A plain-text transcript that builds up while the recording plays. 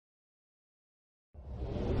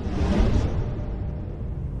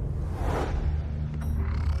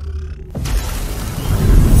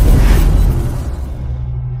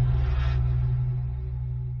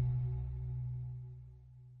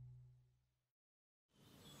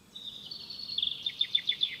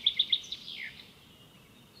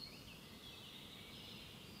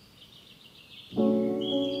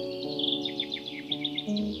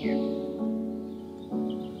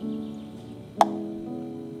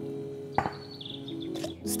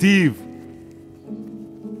Steve!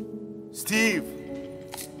 Steve!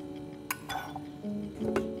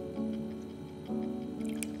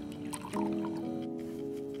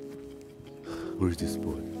 Where's this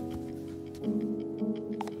boy?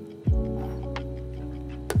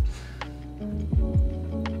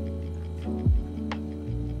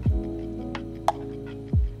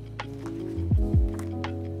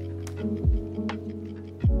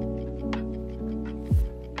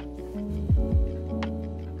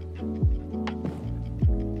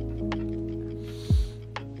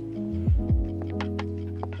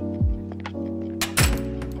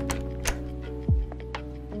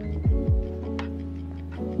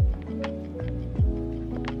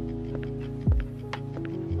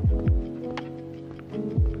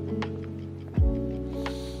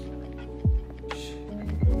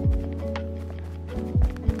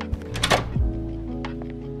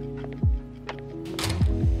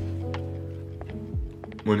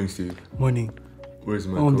 Morning, Steve. Morning. Where's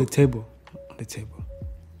my On coat? the table. On the table.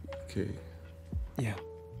 Okay. Yeah.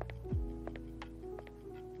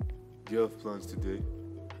 Do you have plans today?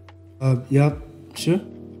 Yeah, sure.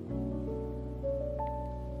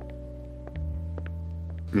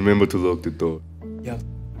 Remember to lock the door. Yeah.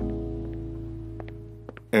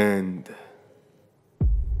 And...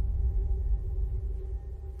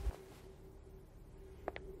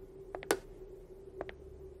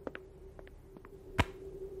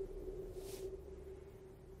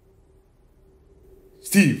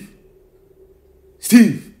 Steve!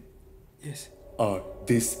 Steve! Yes. Are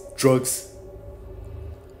these drugs?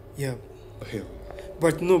 Yeah. Oh, hell.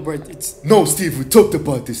 But no, but it's... No, Steve, we talked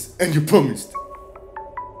about this and you promised.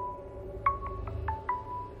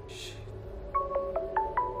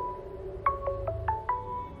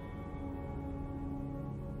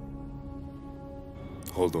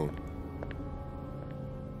 Hold on.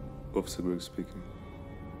 Officer Greg speaking.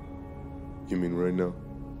 You mean right now?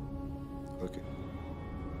 Okay.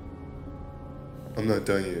 I'm not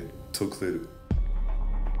done yet. Talk later.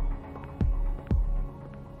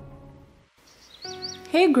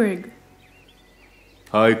 Hey, Greg.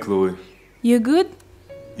 Hi, Chloe. You good?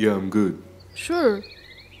 Yeah, I'm good. Sure.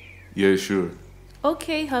 Yeah, sure.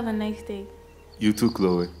 Okay, have a nice day. You too,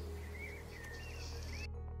 Chloe.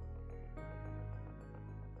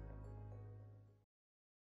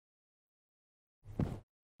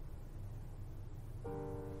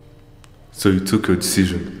 So you took your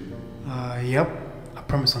decision? Yep. I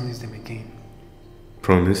promise I'll use them again.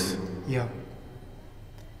 Promise? Yeah.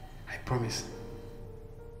 I promise.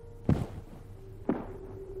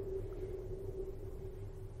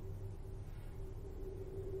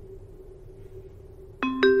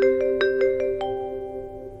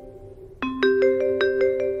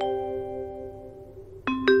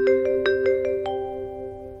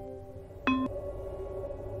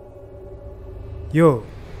 Yo,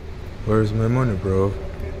 Where's my money, bro?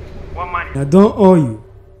 What money? I don't owe you.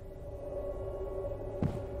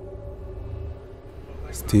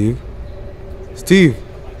 Steve? Steve!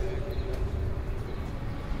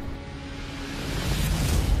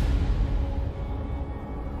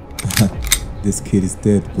 This kid is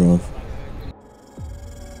dead, bro.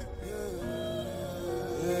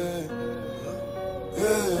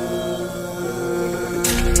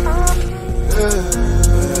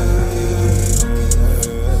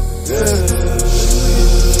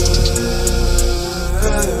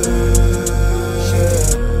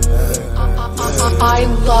 I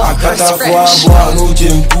love her Akata script. kwa no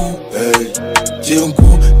jempu, jempu,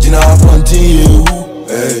 jina panti yehu,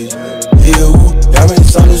 yehu, yamen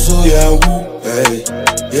sanu so yehu,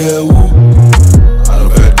 yehu. I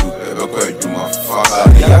love you, ever quite you my father.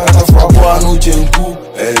 Akata kwa no jempu,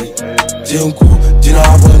 jempu, jina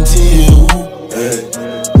panti yehu,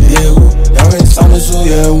 yehu, yamen sanu so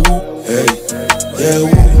yehu, yehu.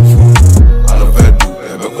 I love you,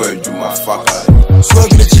 ever quite you my father.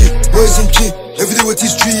 Swag the chick, boys and chick. Every day with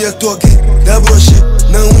this tree, I talk it. That bro shit,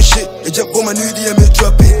 now shit. I just bought my new idea, me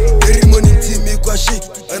drop it. Every morning, team me go shit.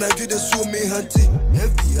 And I get the swim me hunting.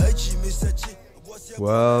 FBI, Mr. Chick.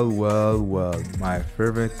 Well, my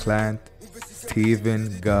favorite client, Stephen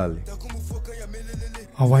Gali.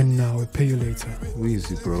 I want now, I'll pay you later.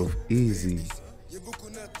 Easy, bro, easy.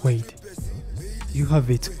 Wait, you have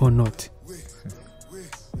it or not?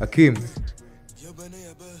 Hakim,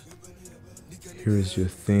 here's your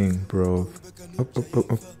thing, bro. Up.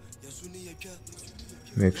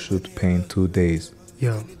 Make sure to pay in 2 days.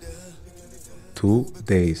 Yo, 2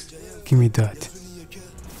 days. give me that.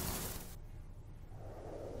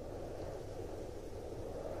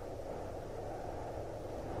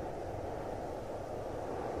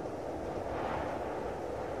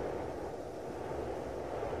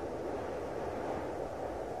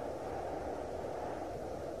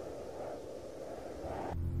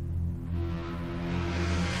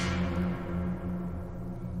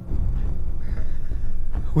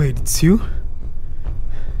 Wait, it's you?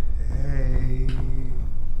 Hey.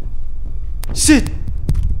 Shit!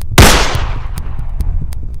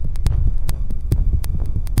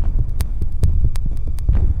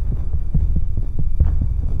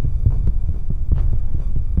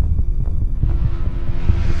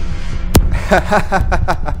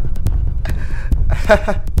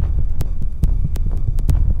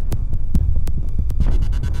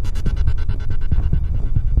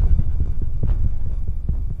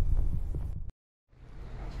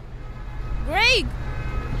 Greg!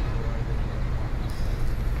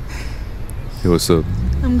 Hey, what's up?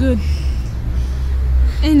 I'm good.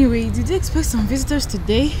 Anyway, did you expect some visitors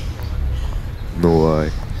today? No, why?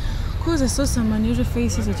 Of course, I saw some unusual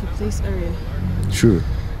faces at your place earlier. Sure.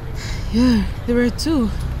 Yeah, there were two.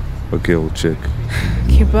 Okay, we'll check.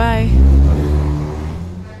 Okay, bye.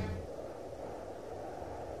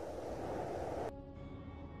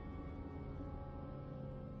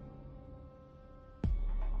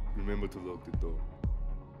 Remember to lock the door.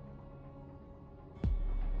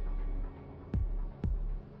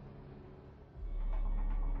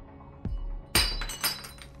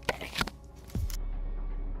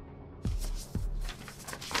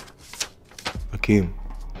 Akim,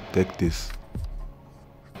 take this.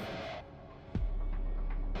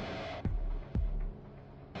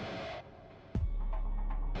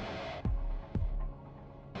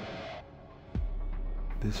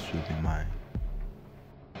 This should be mine.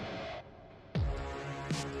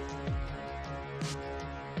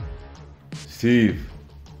 Steve.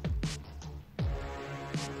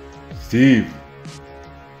 Steve.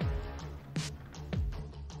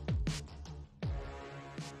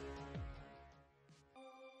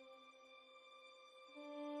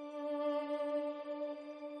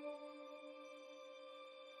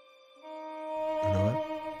 You know what?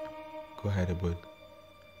 Go hide it, bud.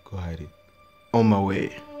 Go hide it. On my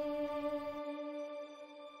way.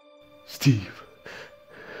 Steve.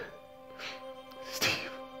 Steve.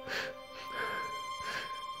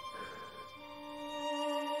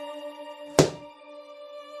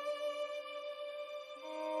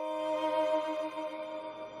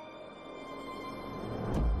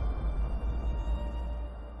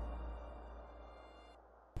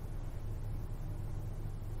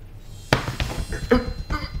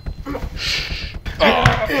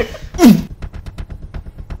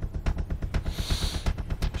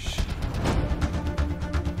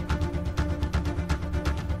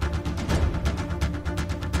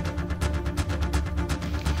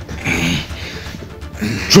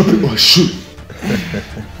 Drop it or shoot!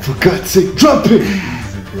 For God's sake, drop it!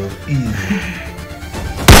 Easy, bro. Easy.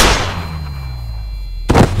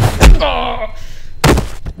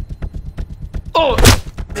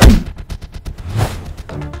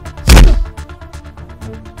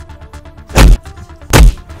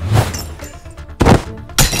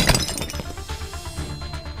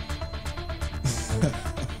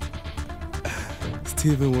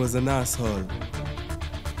 Steven was an asshole.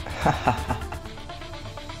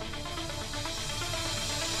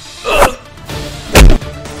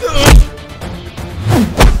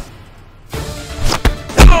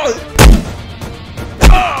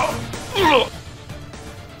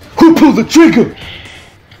 Who pulled the trigger?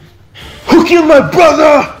 Who killed my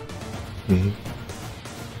brother? Me?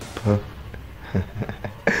 Puh.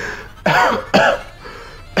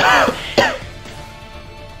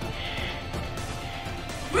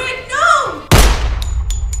 Greg, no!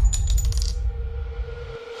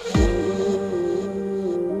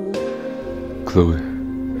 Chloe,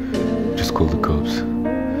 just call the cops.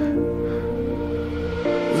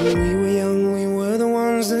 When we were young, we were the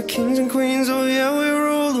ones, the kings and queens, oh yeah, we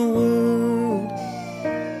ruled the world.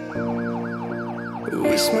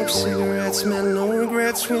 We smoked cigarettes, man, no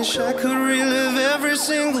regrets, wish I could relive every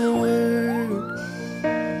single word.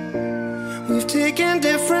 We've taken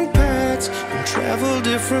different paths and traveled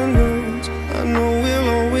different roads. I know we'll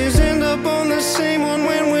always end up on the same one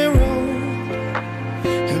when we're old.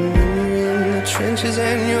 And when you're in the trenches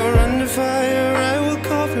and you're under fire, I will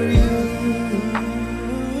cover you.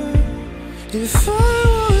 If I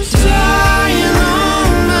was dying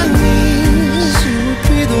on my knees, you would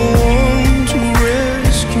be the one to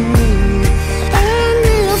rescue me. And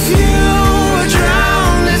if you were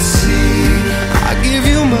drowned at sea, I'd give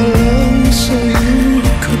you my lungs so you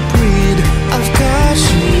could breathe. I've got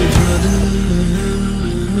you, brother.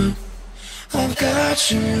 I've got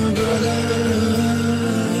you, brother.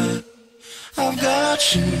 I've got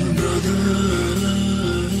you, brother.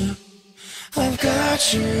 I've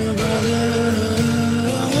got you, brother.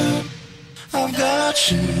 I've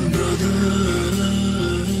got you, brother.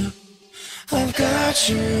 I've got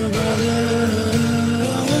you,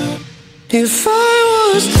 brother. If I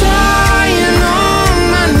was dying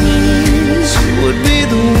on my knees, you would be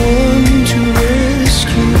the one to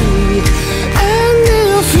rescue me. And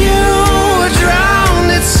if you were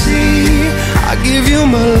drowned at sea, I'd give you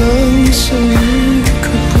my lungs so you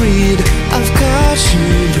could breathe. I've got you,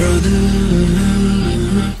 brother.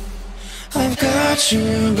 I've got you,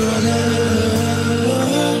 brother.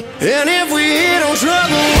 And if we hit on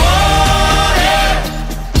trouble water,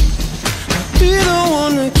 I'll be the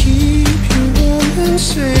one to keep you warm and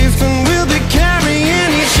safe. And we'll be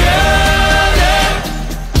carrying each other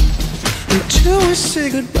until we say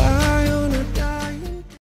goodbye.